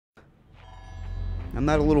I'm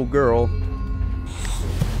not a little girl.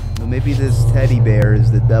 But maybe this teddy bear is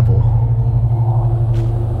the devil.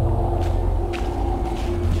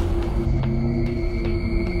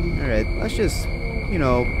 Alright, let's just, you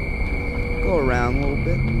know, go around a little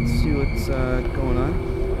bit, see what's going on.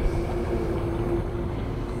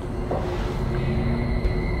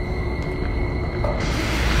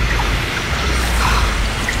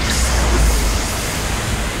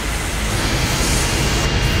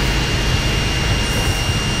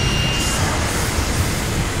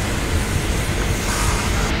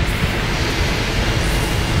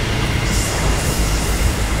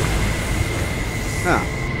 Huh.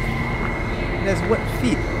 It has wet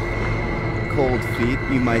feet. Cold feet,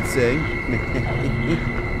 you might say.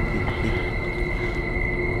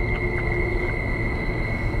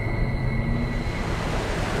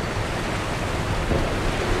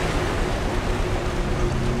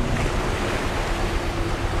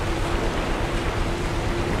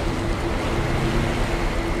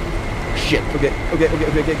 Shit. Okay,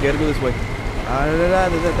 gotta go this way. I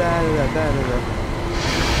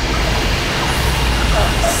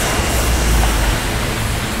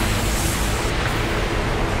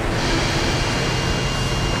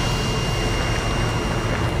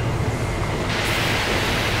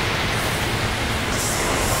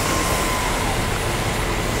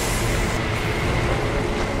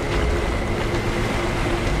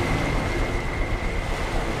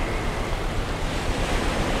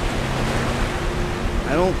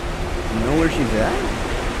don't know where she's at.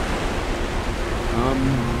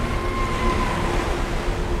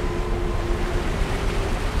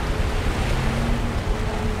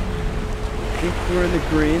 I think we're in the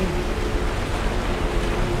green.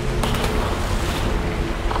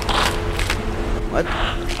 What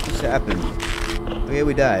just happened? Okay,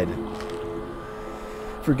 we died.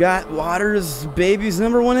 Forgot water's baby's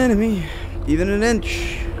 #1 enemy. Even an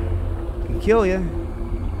inch can kill you.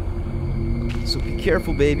 So be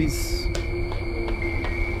careful, babies.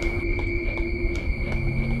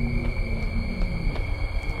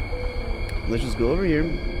 Let's just go over here,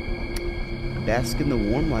 bask in the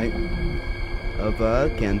warm light of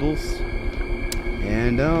candles,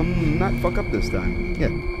 and not fuck up this time.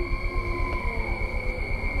 Yeah.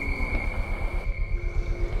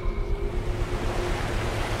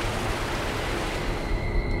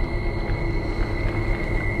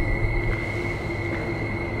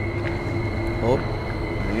 Oh,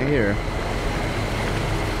 nothing here.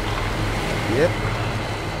 Yep.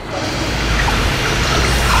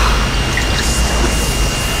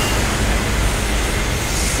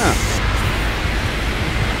 Huh.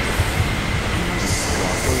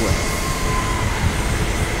 Walk away.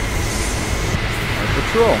 Our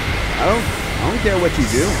patrol. I don't care what you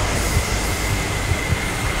do.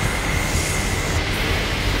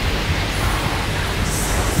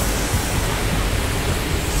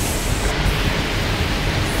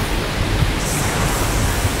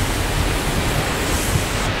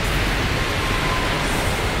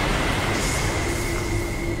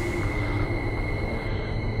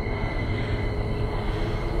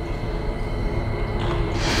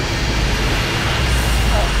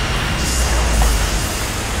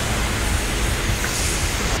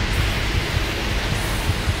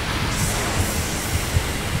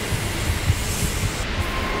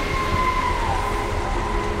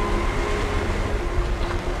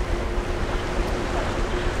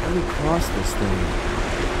 How do we cross this thing?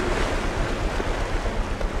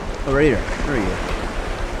 Oh, right here. There we go.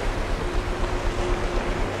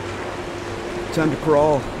 Time to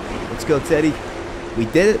crawl. Let's go, Teddy. We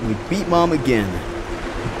did it. We beat Mom again.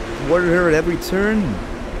 Thwarted her at every turn.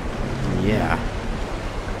 Yeah.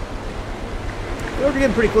 We're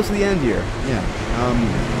getting pretty close to the end here. Yeah.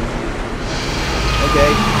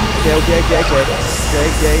 Okay.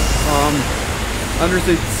 Under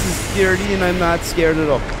security, and I'm not scared at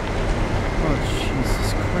all. Oh,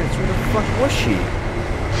 Jesus Christ. Where the fuck was she?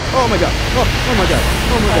 Oh my god. Oh my god.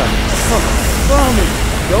 Oh my god. Oh my.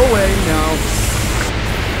 Go away now.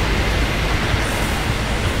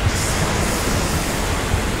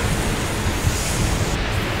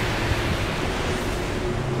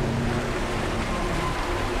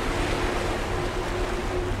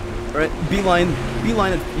 Alright, beeline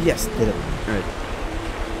it. Yes, did it. Alright.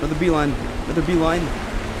 Another beeline.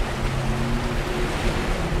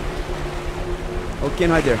 Oh,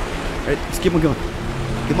 can't hide there. Alright, let's keep on going.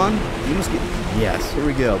 Come on, you must get. Yes, here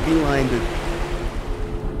we go. Beeline to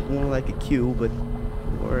more like a Q, but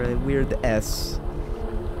or a weird S.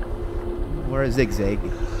 Or a zigzag.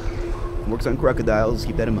 Works on crocodiles,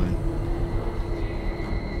 keep that in mind.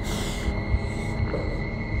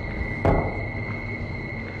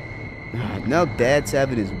 Now Dad's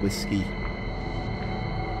having his whiskey.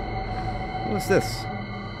 What's this?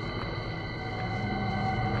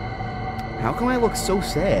 How come I look so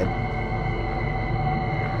sad?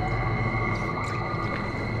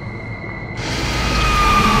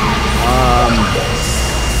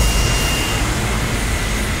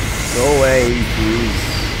 Go away, please.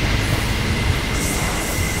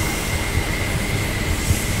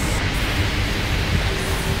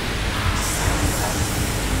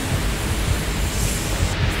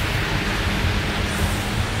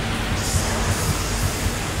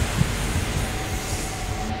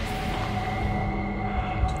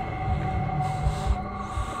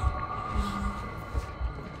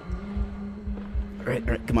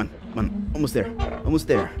 Alright, come on, almost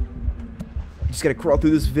there. Just gotta crawl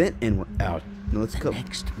through this vent and we're out. Now let's cover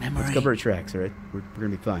our tracks, alright? We're gonna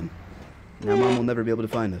be fine. Now Mom will never be able to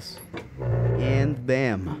find us. And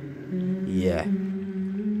bam. Yeah.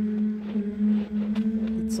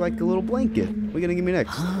 It's like a little blanket. What are you gonna give me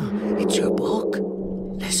next? It's your book.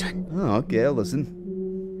 Listen. Oh, okay, I'll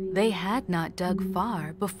listen. They had not dug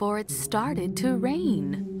far before it started to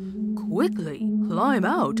rain. Quickly, climb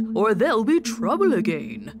out, or there'll be trouble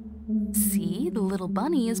again. See, the little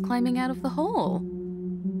bunny is climbing out of the hole.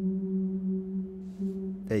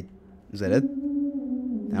 Hey, is that it?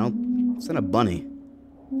 It's not a bunny.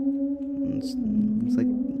 It's like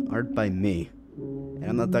art by me. And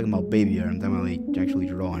I'm not talking about baby art, I'm talking about like actually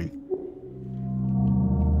drawing.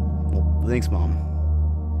 Well, thanks, Mom.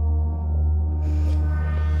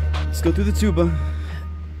 Let's go through the tuba.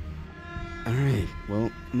 Alright,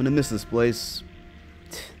 well, I'm gonna miss this place.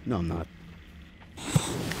 No, I'm not.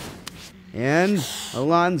 And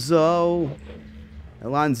Alonzo.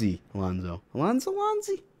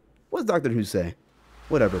 What's Doctor Who say?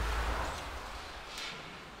 Whatever.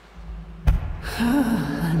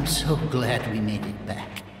 I'm so glad we made it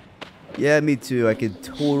back. Yeah, me too. I could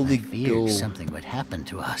totally go. Something would happen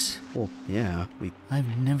to us. Well, yeah,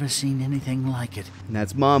 I've never seen anything like it. And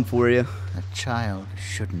that's Mom for you. A child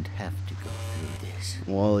shouldn't have to go through this.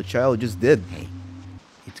 Well, the child just did. Hey,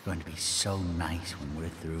 it's going to be so nice when we're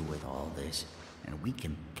through with all this, and we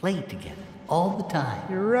can play together all the time.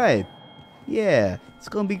 You're right. Yeah, it's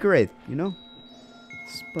gonna be great, you know?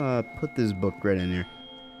 Let's put this book right in here.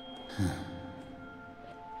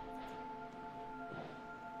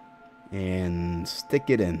 And stick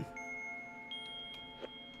it in.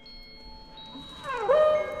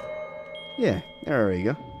 Yeah, there we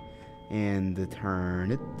go. And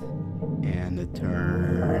turn it. And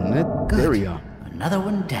turn it. Good. There we go. Another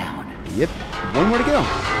one down. Yep, one more to go.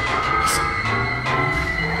 Listen.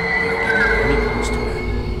 We're getting very close to her.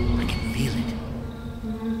 I can feel it.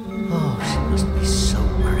 Oh, she must be so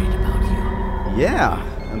worried about you. Yeah,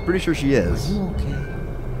 I'm pretty sure she is. Are you okay?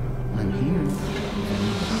 I'm here.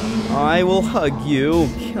 I will hug you.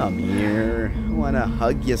 Come here. I want to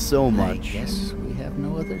hug you so much. I guess we have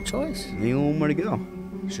no other choice. Ain't one more to go.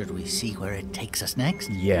 Should we see where it takes us next?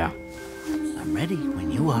 Yeah. I'm ready when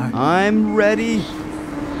you are. I'm ready.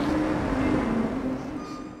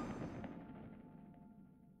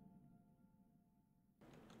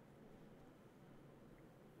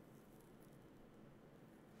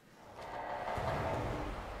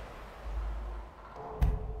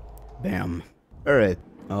 Bam. Alright.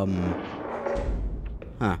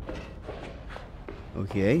 Huh.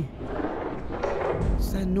 Okay.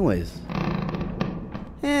 What's that noise?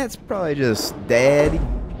 It's probably just Daddy.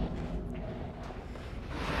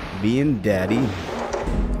 Being Daddy.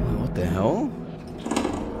 What the hell?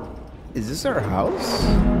 Is this our house?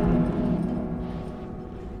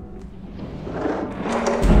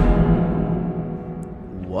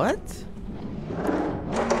 What?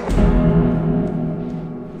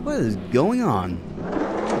 What is going on?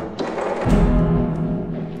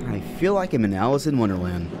 I feel like I'm in Alice in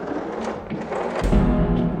Wonderland.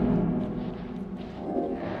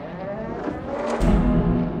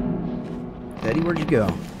 Daddy, where'd you go?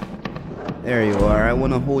 There you are. I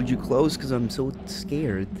want to hold you close because I'm so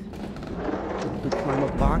scared to climb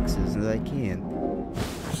up boxes that I can't.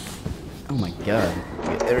 Oh my god.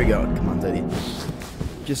 Okay, there we go. Come on, Daddy.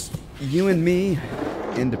 Just you and me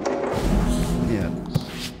and... yeah.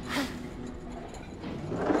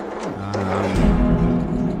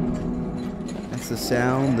 That's the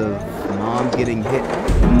sound of Mom getting hit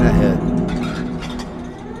in the head.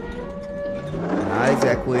 Not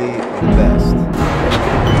exactly the best.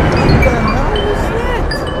 What the hell is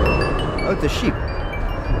that? Oh, it's a sheep.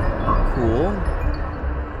 Cool.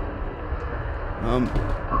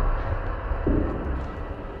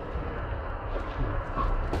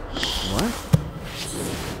 What?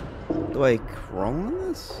 Do I crawl on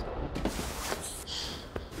this?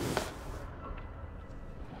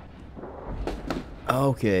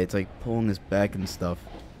 Okay, it's like pulling his back and stuff.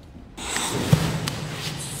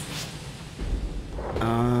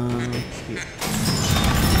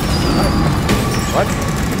 What?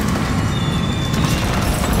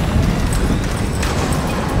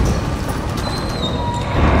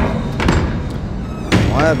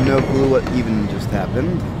 Well, I have no clue what even just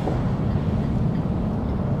happened.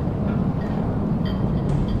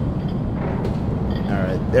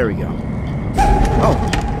 Alright, there we go. Oh,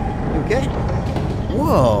 you okay?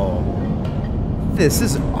 Whoa. This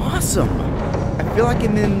is awesome. I feel like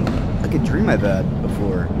I'm in like a dream I've had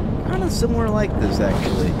before. Kind of similar like this,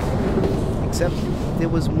 actually. Except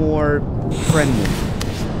it was more friendly.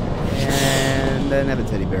 And I didn't have a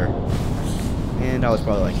teddy bear. And I was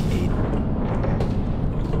probably like 8.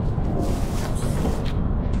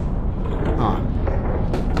 Huh.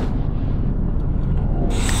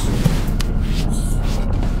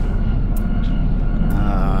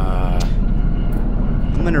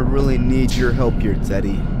 I'm gonna really need your help here,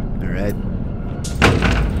 Teddy. Alright?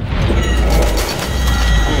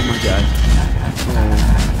 Oh my god.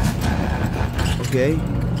 Oh. Okay.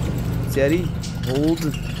 Teddy, hold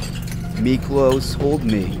me close. Hold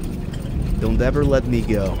me. Don't ever let me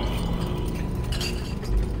go.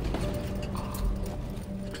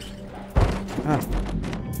 Ah.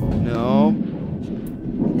 No.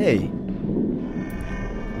 Hey.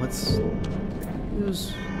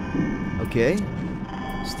 Who's... Okay.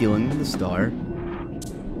 Stealing the star.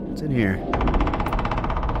 What's in here?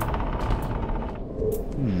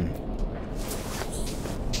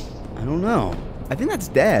 I don't know. I think that's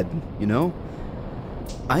Dad, you know?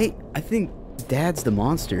 I think Dad's the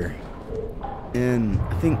monster. And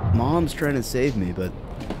I think Mom's trying to save me, but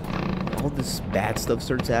all this bad stuff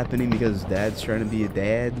starts happening because Dad's trying to be a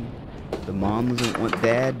dad. The mom doesn't want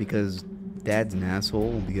Dad because Dad's an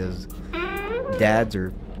asshole, because dads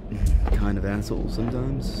are kind of assholes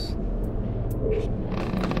sometimes.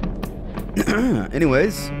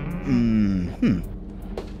 Anyways,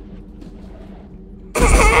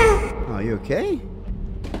 Oh, you okay?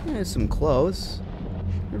 There's some clothes.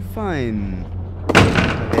 You're fine,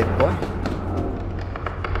 baby boy.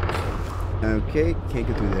 Okay, can't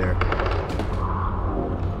get through there.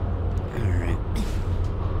 Alright.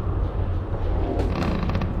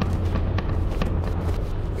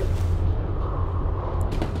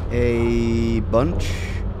 A bunch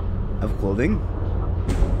of clothing.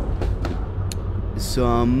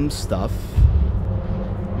 Some stuff.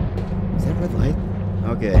 Is that red light?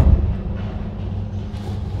 Okay.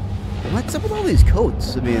 What's up with all these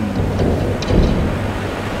coats? I mean,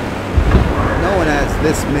 no one has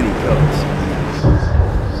this many coats.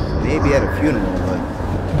 Maybe at a funeral, but I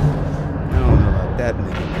don't know about that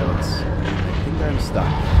many coats. I think I'm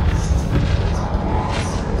stuck.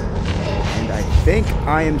 And I think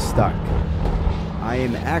I am stuck. I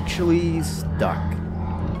am actually stuck.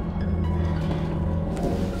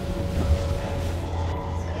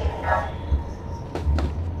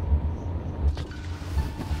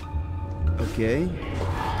 Okay.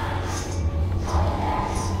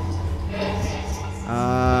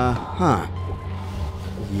 Huh.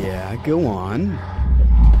 Yeah, go on.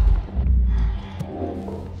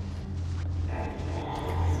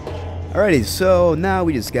 Alrighty, so now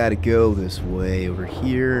we just gotta go this way over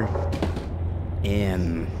here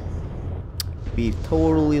and be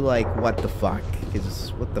totally like, what the fuck?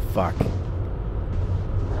 Because, what the fuck?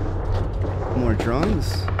 More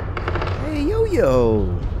drawings? Hey,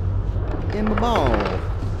 yo-yo! And my ball.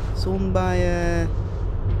 Signed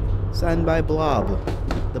by Blob.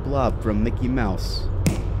 The Blob from Mickey Mouse.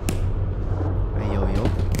 Hey, yo-yo.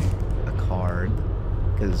 A card.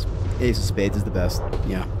 Because Ace of Spades is the best.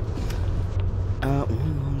 Yeah.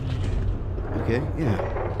 Okay, yeah.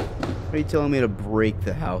 Are you telling me to break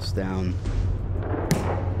the house down?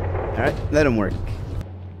 Alright, that didn't work.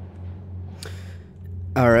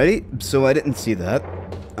 Alrighty, so I didn't see that.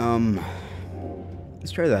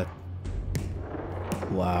 Let's try that.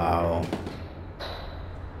 Wow.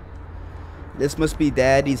 This must be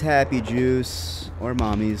Daddy's happy juice. Or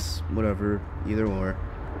Mommy's. Whatever. Either or.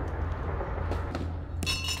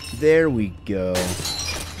 There we go.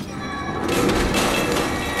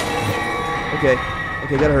 Okay.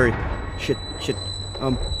 Okay, gotta hurry. Shit.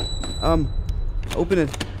 Open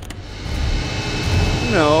it.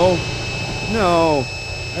 No. No.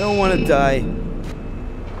 I don't want to die.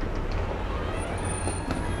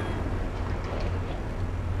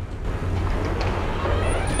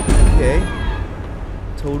 Okay.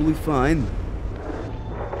 Totally fine.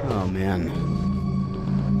 Oh, man.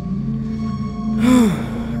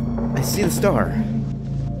 I see the star.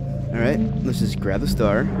 Alright, let's just grab the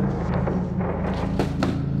star.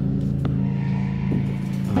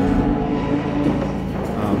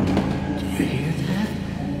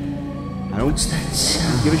 I don't What's that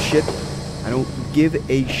sound? give a shit. I don't give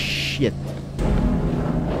a shit.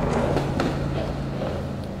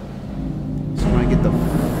 Just want to get the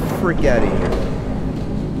frick out of here.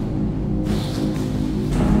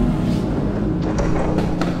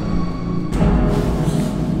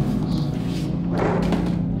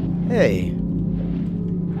 Hey.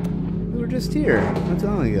 We were just here not too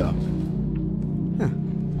long ago. Huh.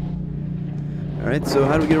 Alright, so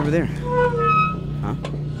how do we get over there? Huh?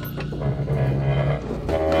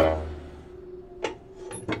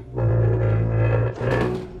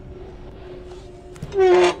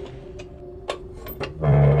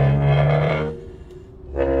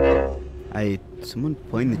 Someone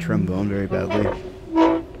playing the trombone very badly.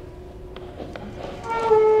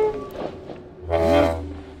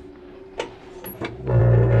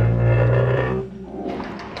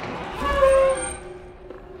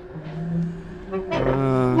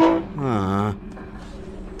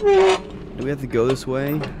 Do we have to go this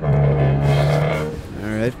way?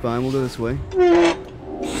 Alright, fine, we'll go this way.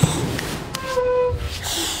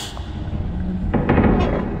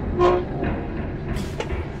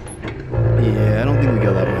 Yeah, I don't think we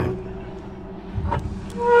go that way.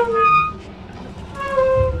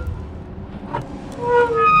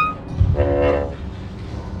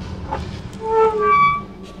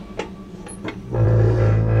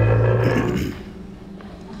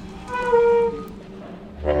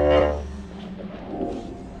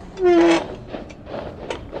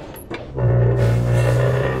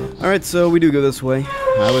 Alright, so we do go this way.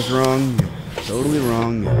 I was wrong. Totally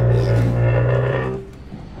wrong.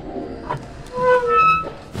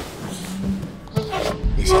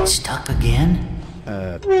 Is it stuck again?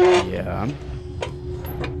 Yeah.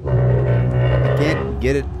 I can't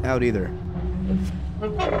get it out either.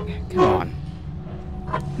 Come on.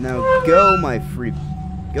 Now go, my free...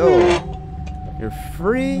 Go. You're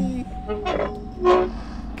free.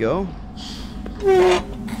 Go.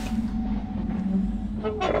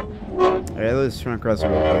 Alright, let's try and cross it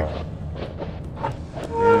real quick.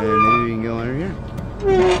 And maybe we can go under here.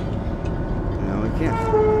 No, we can't.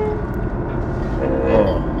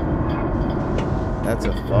 Oh. That's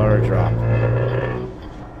a far drop.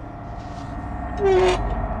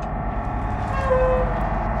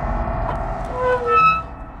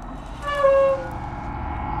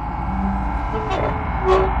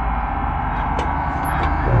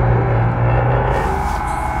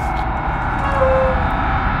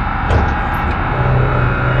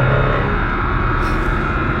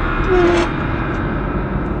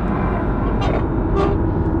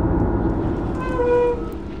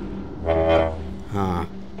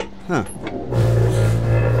 Huh.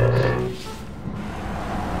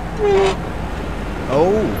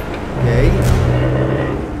 Oh, okay.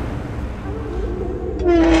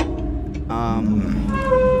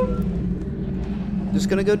 Just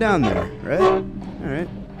gonna go down there, right? Alright.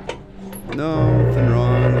 Nothing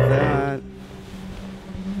wrong with that.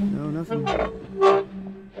 No, nothing.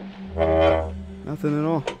 Nothing at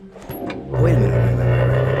all. Oh, wait a minute,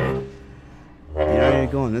 wait. You know, I need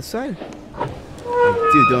to go on this side? I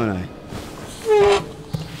do, don't I?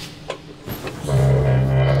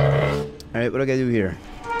 Alright, what do I gotta do here?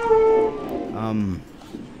 I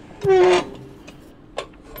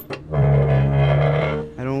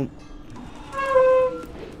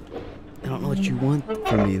don't know what you want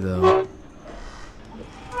from me, though.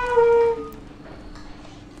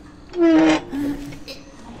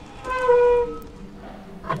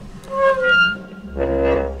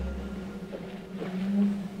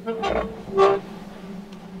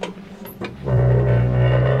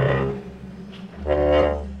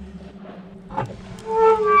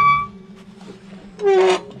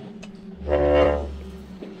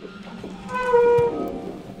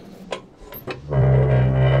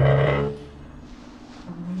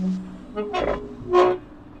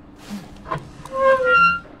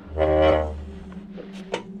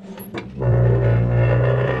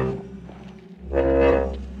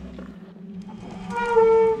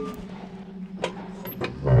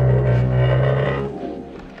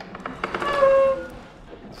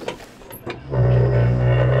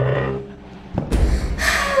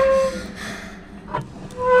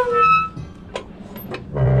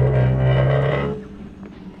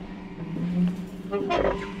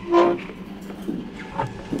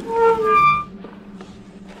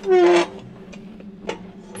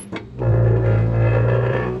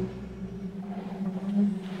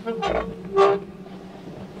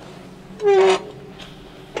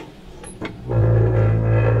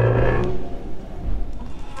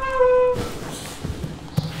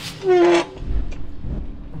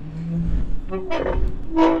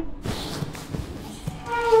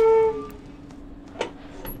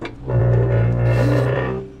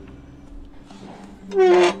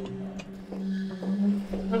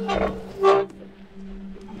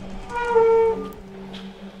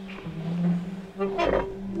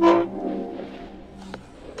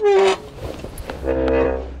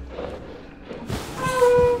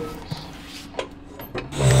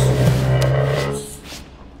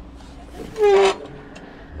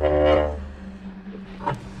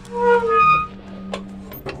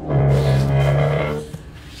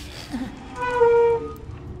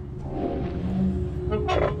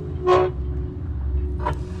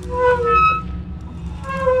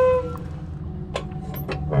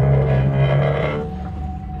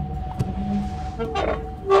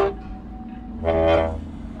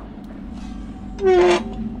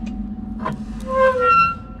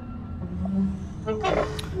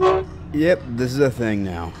 Yep, this is a thing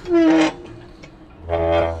now.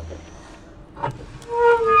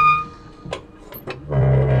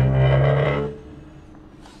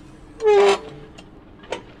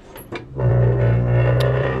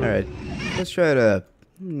 Alright, let's try to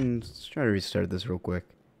restart this real quick.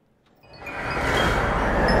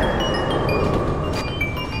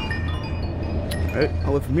 Alright,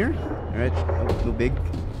 I'll wait from here. Alright, no big.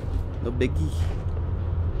 No biggie.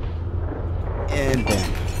 And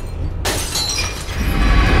bam.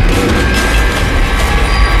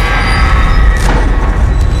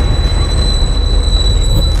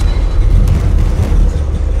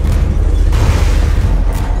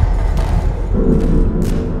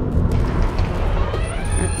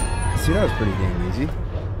 See, that was pretty damn easy.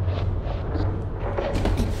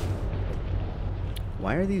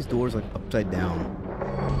 Why are these doors like upside down?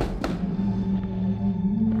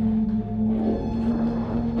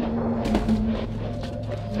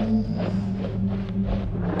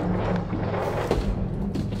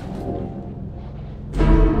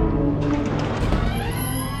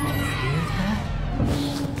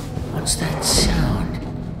 What's that sound?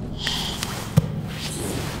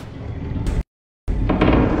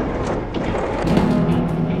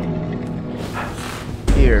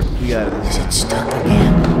 Here, we got it. Is it stuck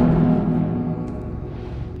again?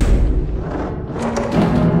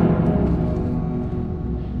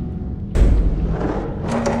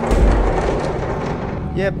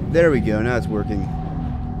 Yep, there we go. Now it's working.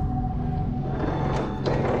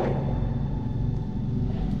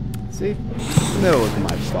 See? No, it wasn't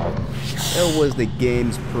my fault. It was the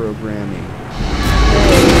game's programming.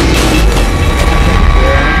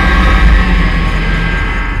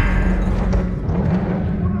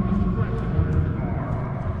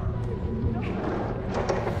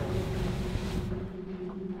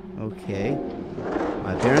 Okay.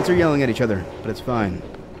 My parents are yelling at each other, but it's fine.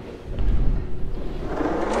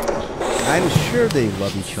 I'm sure they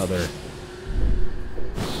love each other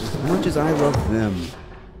as much as I love them.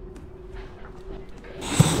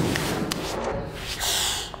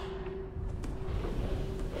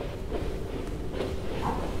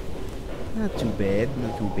 Not too bad,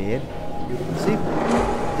 not too bad. See?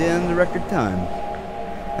 Down the record time.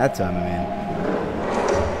 That time, I mean.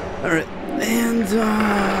 Alright, and,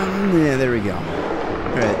 yeah, there we go.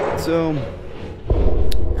 Alright, so...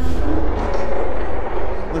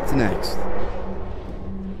 what's next?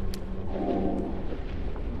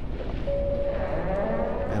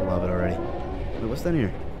 I love it already. Wait, what's down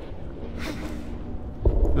here?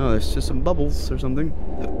 Oh, there's just some bubbles or something.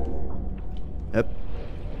 Yep.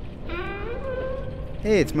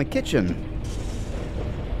 Hey, it's my kitchen.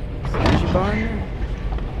 Is there a bar in there?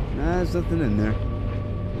 Nah, there's nothing in there.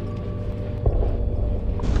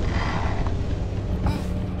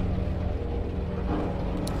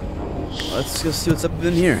 Let's go see what's up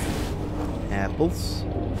in here. Apples.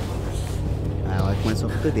 I like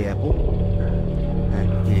myself a good apple.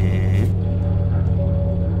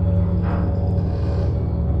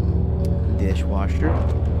 Dishwasher.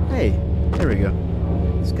 Hey, there we go.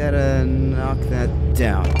 Just gotta knock that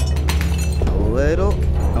down. A little.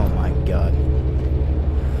 Oh my god.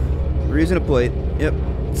 Reason a plate. Yep.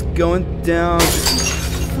 It's going down.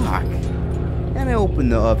 Fuck. And I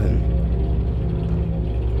opened the oven.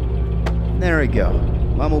 There we go.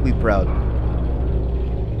 Mom will be proud.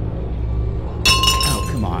 Oh,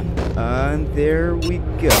 come on. And there we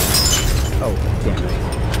go. Oh, damn it.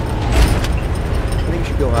 I think we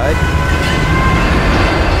should go hide.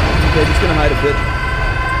 Okay, just gonna hide a bit.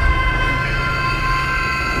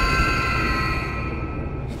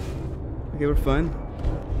 Okay, we're fine.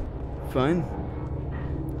 Fine.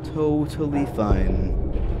 Totally fine.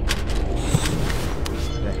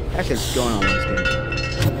 What the heck is going on in this game?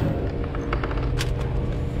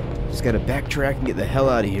 Just gotta backtrack and get the hell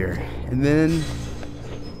out of here. And then...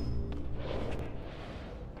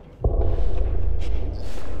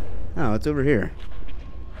 oh, it's over here.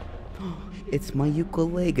 It's my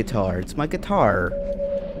ukulele guitar. It's my guitar.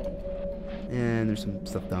 And there's some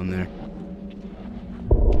stuff down there.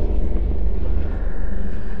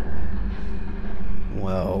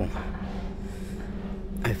 Well,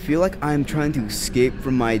 I feel like I'm trying to escape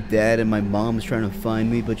from my dad and my mom's trying to find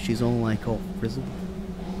me, but she's all like all frizzled.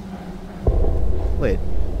 Wait,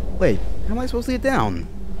 how am I supposed to get down?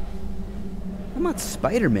 I'm not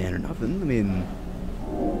Spider-Man or nothing. I mean,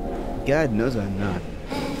 God knows I'm not.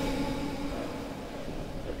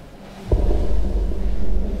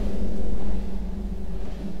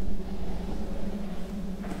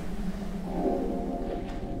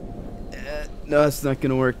 No, it's not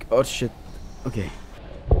gonna work. Oh shit. Okay.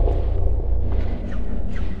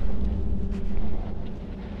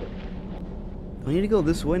 I need to go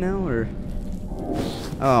this way now, or?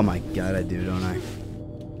 Oh my god, I do, don't I?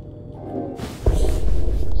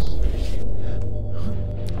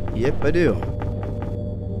 Yep, I do.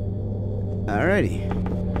 Alrighty.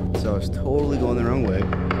 So I was totally going the wrong way.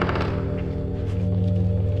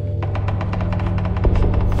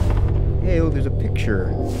 Hey, look, there's a picture.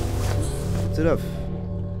 What's it of?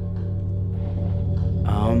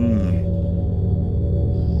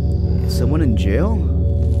 Is someone in jail?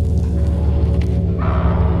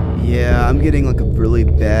 Yeah, I'm getting like a really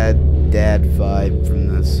bad dad vibe from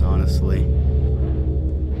this, honestly.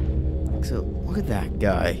 So, look at that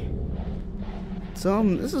guy. So,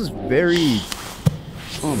 this is very...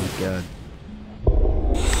 Oh my god.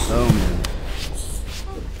 Oh man.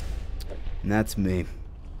 And that's me,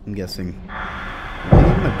 I'm guessing.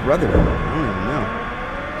 Maybe my brother. I don't even know.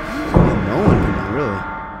 Maybe no one even, really.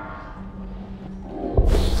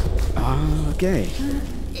 Okay.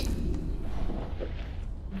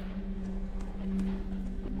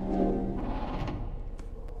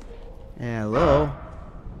 Hello.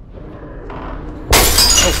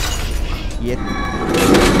 Oh. Yet. No.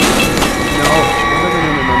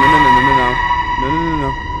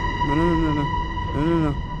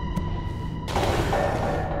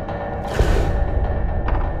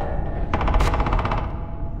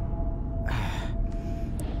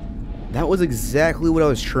 That was exactly what I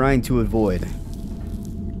was trying to avoid.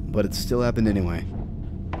 But it still happened anyway.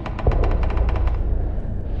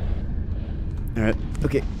 Alright,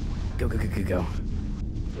 okay. Go.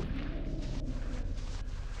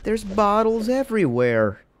 There's bottles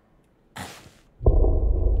everywhere.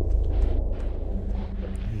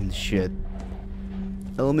 And shit.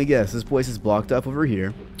 Oh, let me guess. This place is blocked off over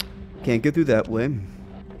here. Can't get through that way.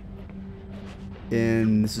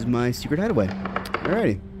 And this is my secret hideaway.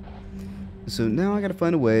 Alrighty. So now I gotta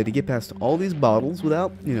find a way to get past all these bottles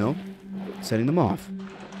without, you know, setting them off.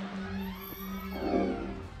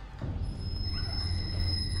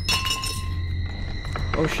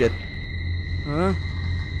 Oh shit. Huh?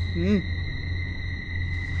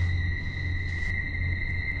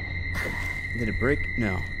 Did it break?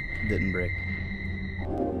 No, it didn't break.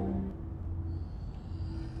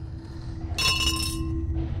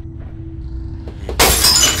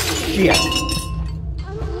 Shit!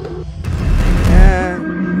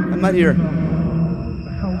 I'm not here.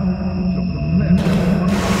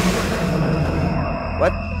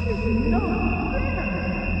 What?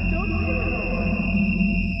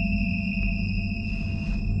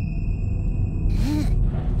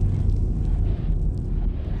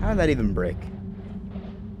 How did that even break?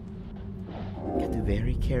 Got to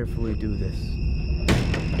very carefully do this.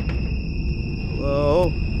 Hello?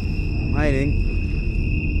 I'm hiding.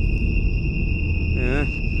 Yeah.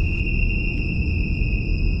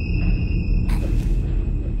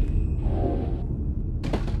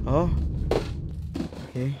 Oh.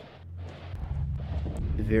 Okay.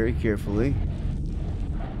 Very carefully.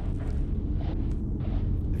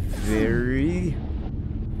 Very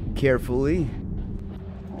carefully.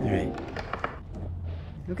 Alright.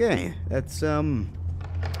 Okay, that's,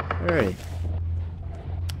 alright.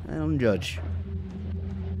 I don't judge.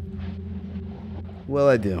 Well,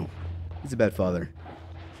 I do. He's a bad father.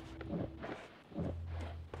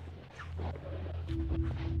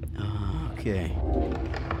 Okay.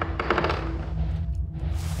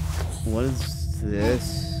 What is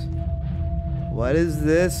this? What is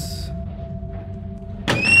this?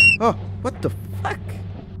 Oh, what the fuck?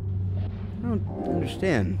 I don't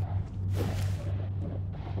understand.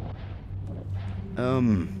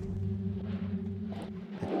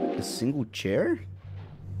 A single chair?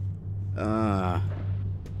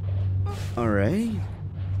 Alright.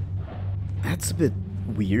 That's a bit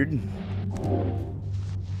weird.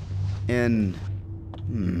 And,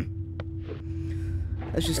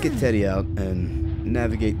 let's just get Teddy out and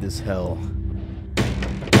navigate this hell.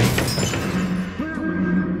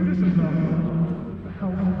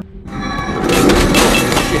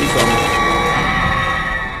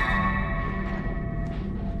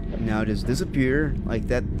 Now just disappear like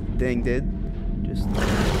that thing did. Just...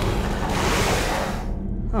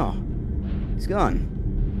 Oh. He's gone.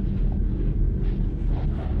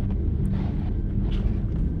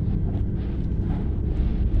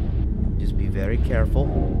 Just be very careful.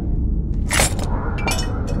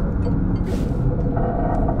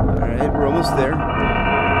 Alright, we're almost there.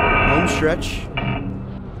 Home stretch.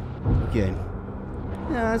 Okay.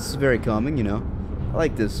 Yeah, this is very calming, you know. I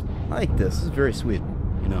like this. This is very sweet,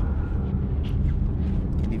 you know.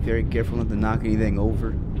 Be very careful not to knock anything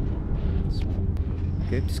over.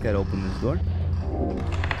 Okay, just gotta open this door.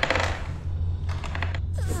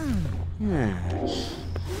 Yeah.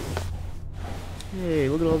 Hey,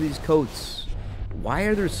 look at all these coats. Why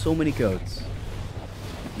are there so many coats?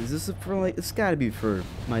 Is this for like? It's gotta be for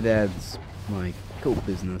my dad's like coat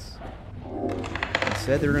business. They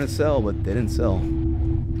said they were gonna sell, but they didn't sell.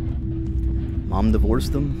 Mom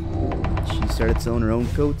divorced him. She started selling her own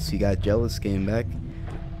coats. He got jealous, came back,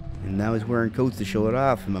 and now he's wearing coats to show it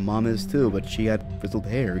off. And my mom is too, but she got frizzled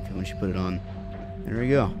hair when she put it on. There we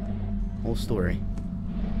go. Whole story.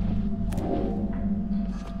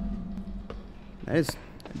 That is.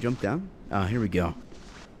 Jump down. Ah, here we go.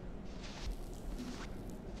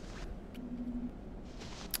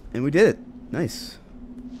 And we did it. Nice.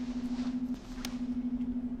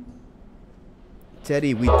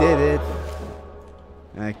 Teddy, we did it.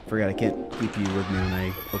 I forgot I can't keep you with me when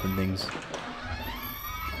I open things.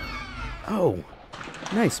 Oh,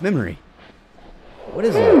 nice memory. What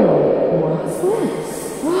is it? What's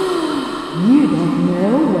this? You don't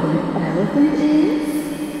know what an elephant is?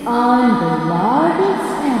 I'm the largest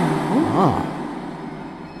animal. Ah.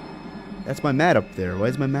 That's my mat up there. Why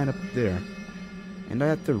is my mat up there? And I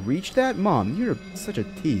have to reach that? Mom, you're such a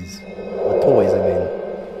tease. Well, toys, I mean.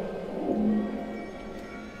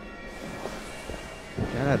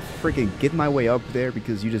 Gotta freaking get my way up there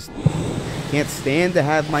because you just can't stand to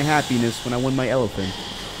have my happiness when I won my elephant.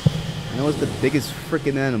 I know it's the biggest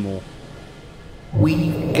freaking animal.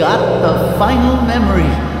 We've got the final memory.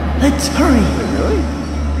 Let's hurry. Wait, really?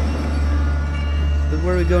 Then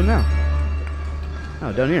where do we go now?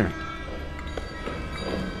 Oh, down here.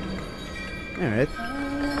 Alright.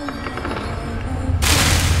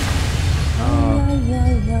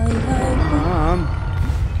 Mom.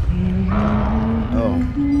 Oh.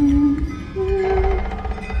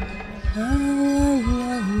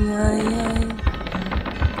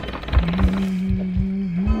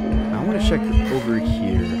 I want to check over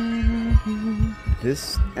here.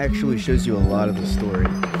 This actually shows you a lot of the story.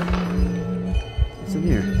 What's in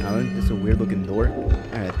here? Oh, this is a weird looking door.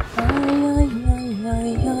 Alright.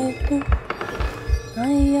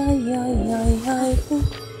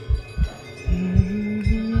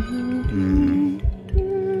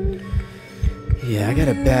 Yeah, I got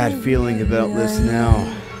a bad feeling about this now.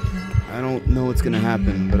 I don't know what's gonna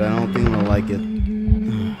happen, but I don't think I'm gonna like it.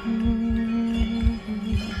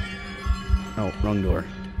 Oh, wrong door.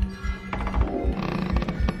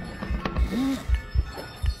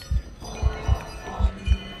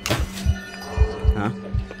 Huh?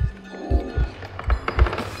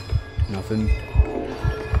 Nothing.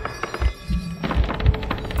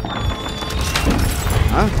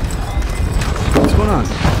 Huh? What's going on?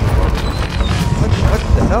 What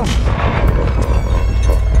the hell?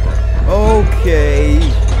 Okay.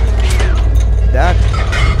 That's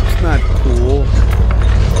not cool.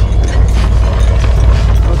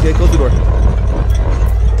 Okay, close the door.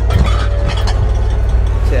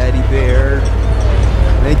 Teddy bear.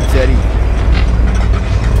 Thank you, Teddy.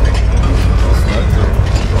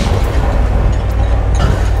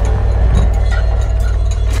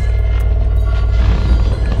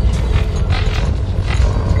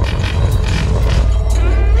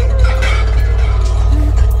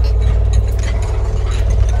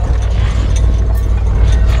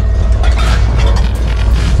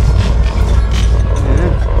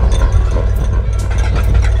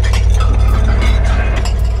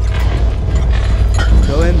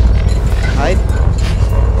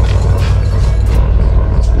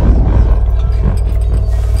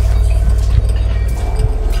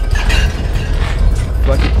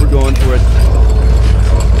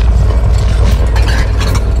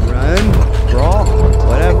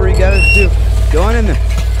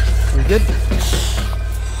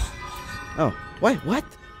 Oh, what?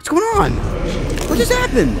 What's going on? What just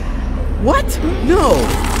happened? What? No!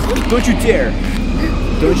 Don't you dare!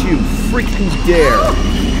 Don't you freaking dare!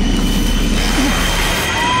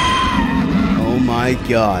 Oh my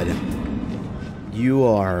god. You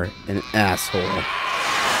are an asshole.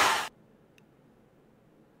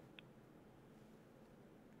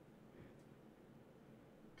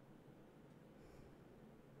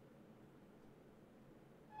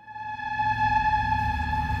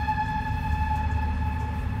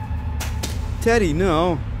 Teddy,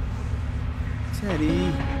 no.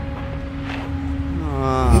 Teddy.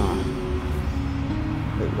 Ah.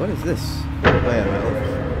 Wait, what is this? Oh, yeah,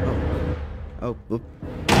 oh. Oop.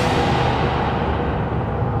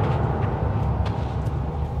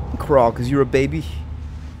 Crawl, because you're a baby.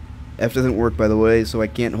 F doesn't work, by the way, so I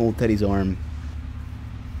can't hold Teddy's arm.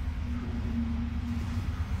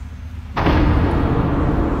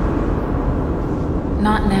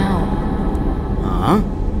 Not now. Huh?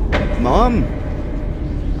 Mom?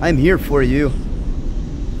 I'm here for you.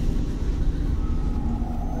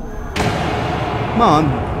 Mom.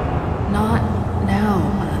 Not now,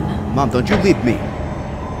 hon. Mom, don't you leave me.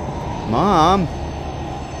 Mom.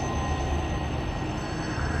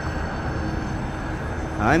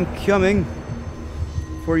 I'm coming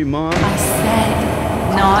for you, Mom. I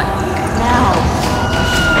said not now.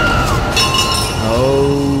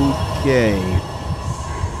 Okay.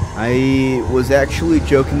 I was actually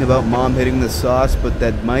joking about Mom hitting the sauce, but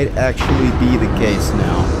that might actually be the case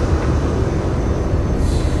now.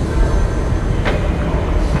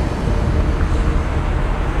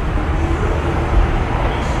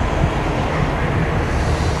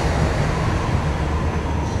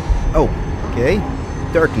 Oh, okay.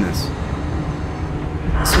 Darkness.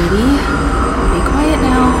 Sweetie, be quiet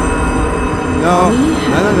now. No, Mommy no,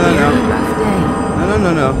 had no, a no, very no. rough day. No, no,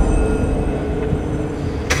 no, no.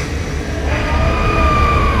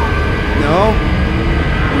 No.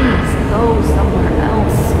 Please go somewhere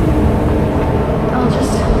else. I'll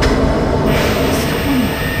just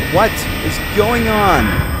What is going on?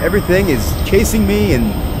 Everything is chasing me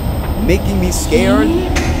and making me scared. He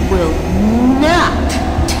will not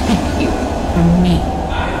take you from me.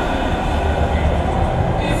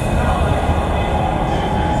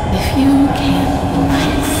 If you can't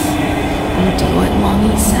relax and do what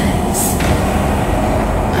Mommy says,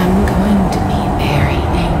 I'm going to be very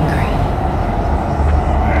angry.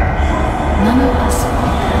 None of us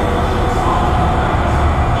want that.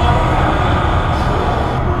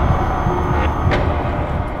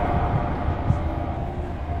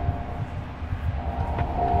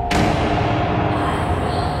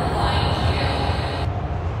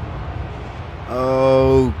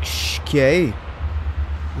 Okay.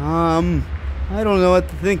 I don't know what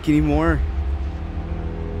to think anymore.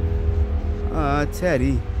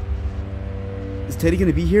 Teddy. Is Teddy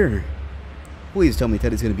gonna be here? Please tell me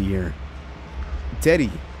Teddy's gonna be here.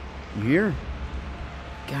 Teddy, you here?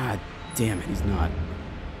 God damn it, he's not.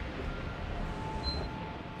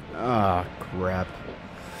 Ah, crap.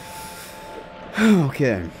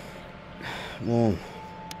 Okay. Well,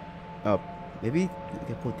 maybe I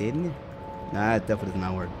can put Teddy in there? Nah, it definitely does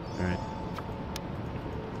not work. Alright.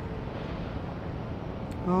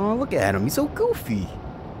 Oh, look at him. He's so goofy.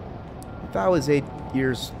 If I was 8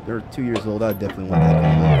 years or 2 years old, I'd definitely want that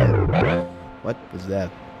kind of thing. What was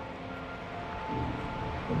that?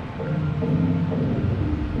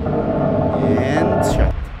 And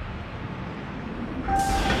shut.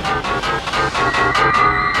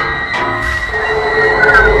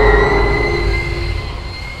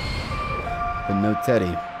 But no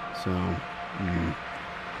Teddy, so...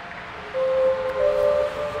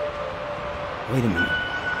 Wait a minute.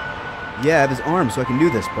 Yeah, I have his arm, so I can do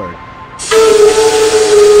this part.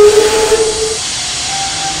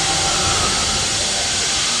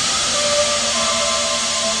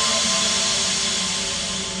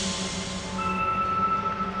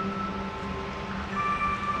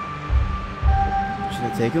 Should I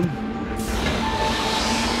take him?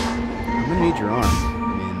 I'm gonna need your arm. I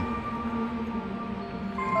mean...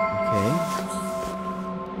 Okay.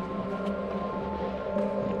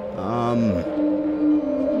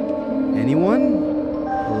 Anyone?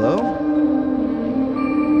 Hello?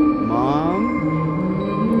 Mom?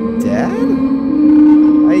 Dad?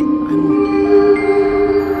 I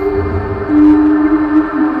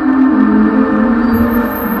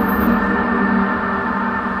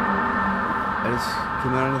just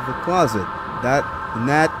came out of the closet. In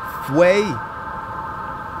that way?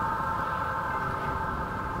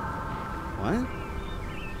 What?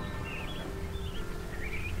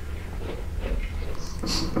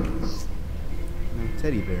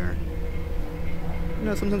 Teddy bear. You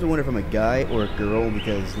know, sometimes I wonder if I'm a guy or a girl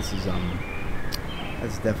because this is,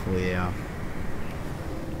 that's definitely, I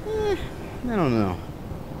don't know.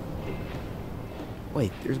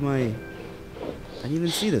 Wait, there's my, I didn't even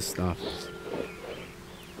see this stuff.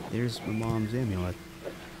 There's my mom's amulet.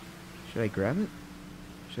 Should I grab it?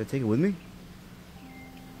 Should I take it with me?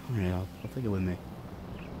 Alright, I'll take it with me.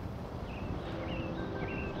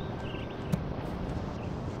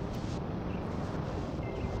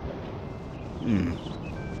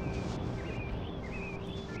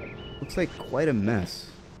 Looks like quite a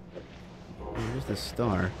mess. Here's the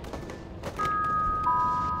star.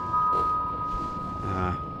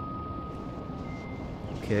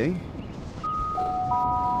 Okay.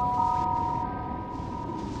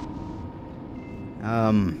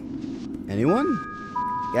 Anyone?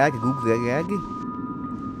 Gag, Google, gag.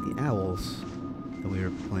 The owls that we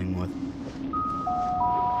were playing with.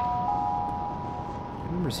 I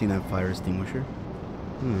remember seeing that fire extinguisher.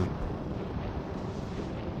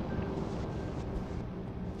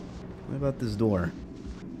 What about this door?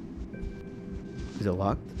 Is it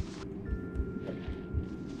locked?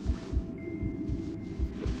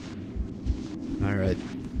 Alright.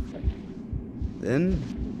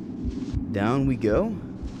 Then, down we go.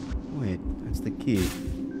 Wait, that's the key.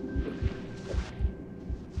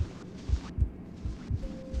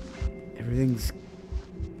 Everything's...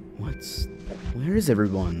 Where is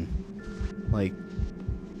everyone? Like...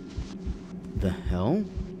 The hell?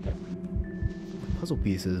 Puzzle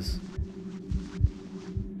pieces.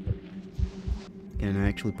 Can I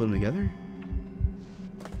actually put them together?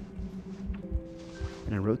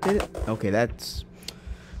 Can I rotate it? Okay, that's...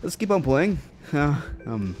 Let's keep on playing.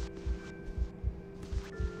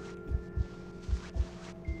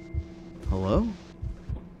 Hello?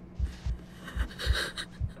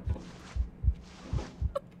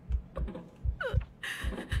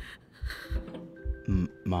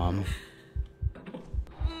 Mom?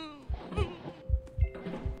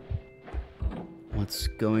 What's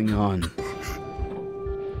going on?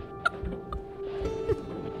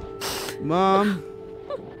 Mom?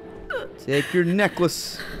 Take your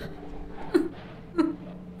necklace.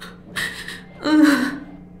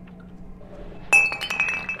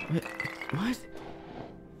 What?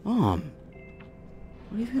 Mom?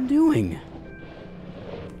 What have you been doing?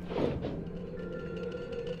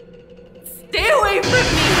 Stay away from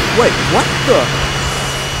me! Wait, what the?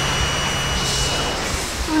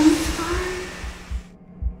 I'm sorry.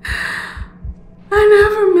 I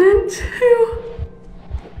never meant to.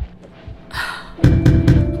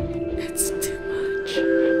 It's too much.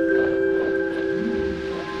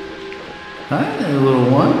 Hi there, little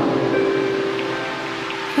one.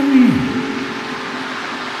 Come here.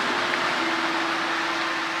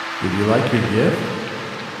 Did you like your gift?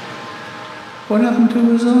 What happened to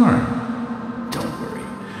his arm? Don't worry.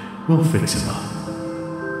 We'll fix him up.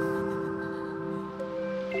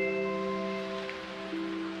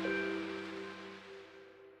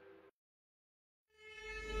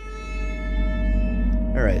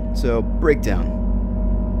 Alright, so breakdown.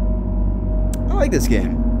 I like this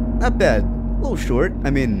game. Not bad. A little short.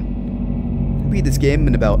 I mean, I beat this game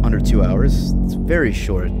in about under 2 hours. It's very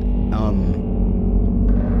short.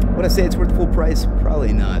 Would I say it's worth full price?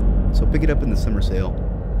 Probably not. So pick it up in the summer sale.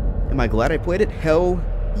 Am I glad I played it? Hell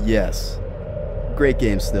yes. Great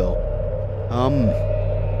game still.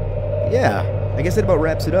 Yeah, I guess that about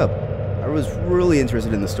wraps it up. I was really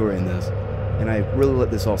interested in the story in this, and I really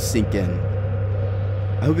let this all sink in.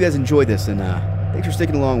 I hope you guys enjoyed this, and thanks for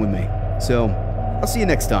sticking along with me. So, I'll see you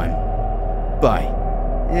next time. Bye.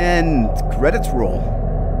 And credits roll.